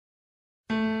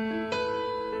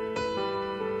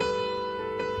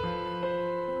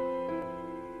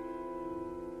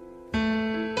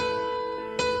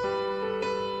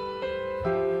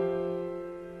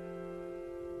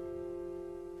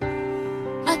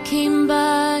came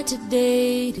by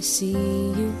today to see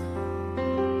you.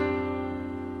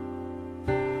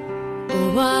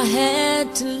 Oh, I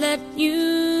had to let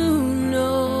you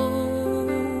know.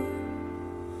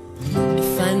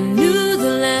 If I knew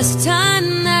the last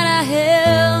time that I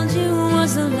held you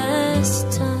was the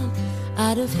last time,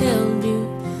 I'd have held you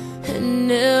and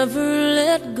never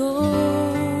let go.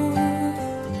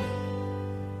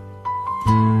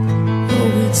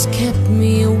 Oh, it's kept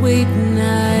me awake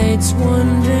nights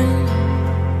wondering.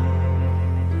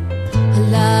 I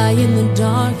lie in the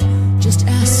dark just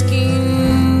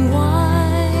asking why.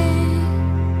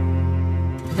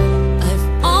 I've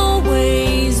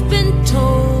always been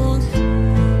told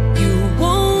you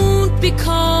won't be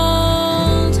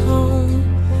called home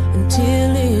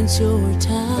until it's your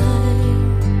time.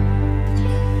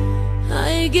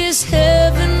 I guess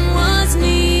heaven was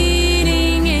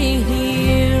needing a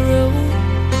hero,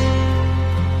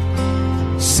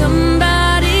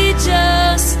 somebody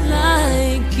just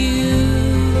like you,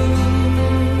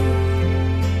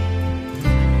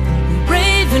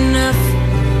 brave enough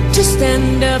to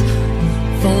stand up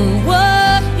for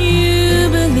what you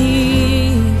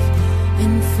believe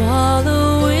and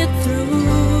follow it through.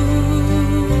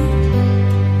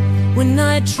 When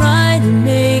I try to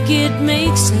make it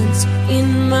make sense in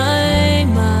my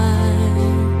mind,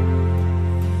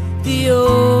 the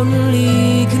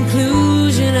only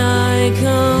conclusion I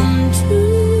come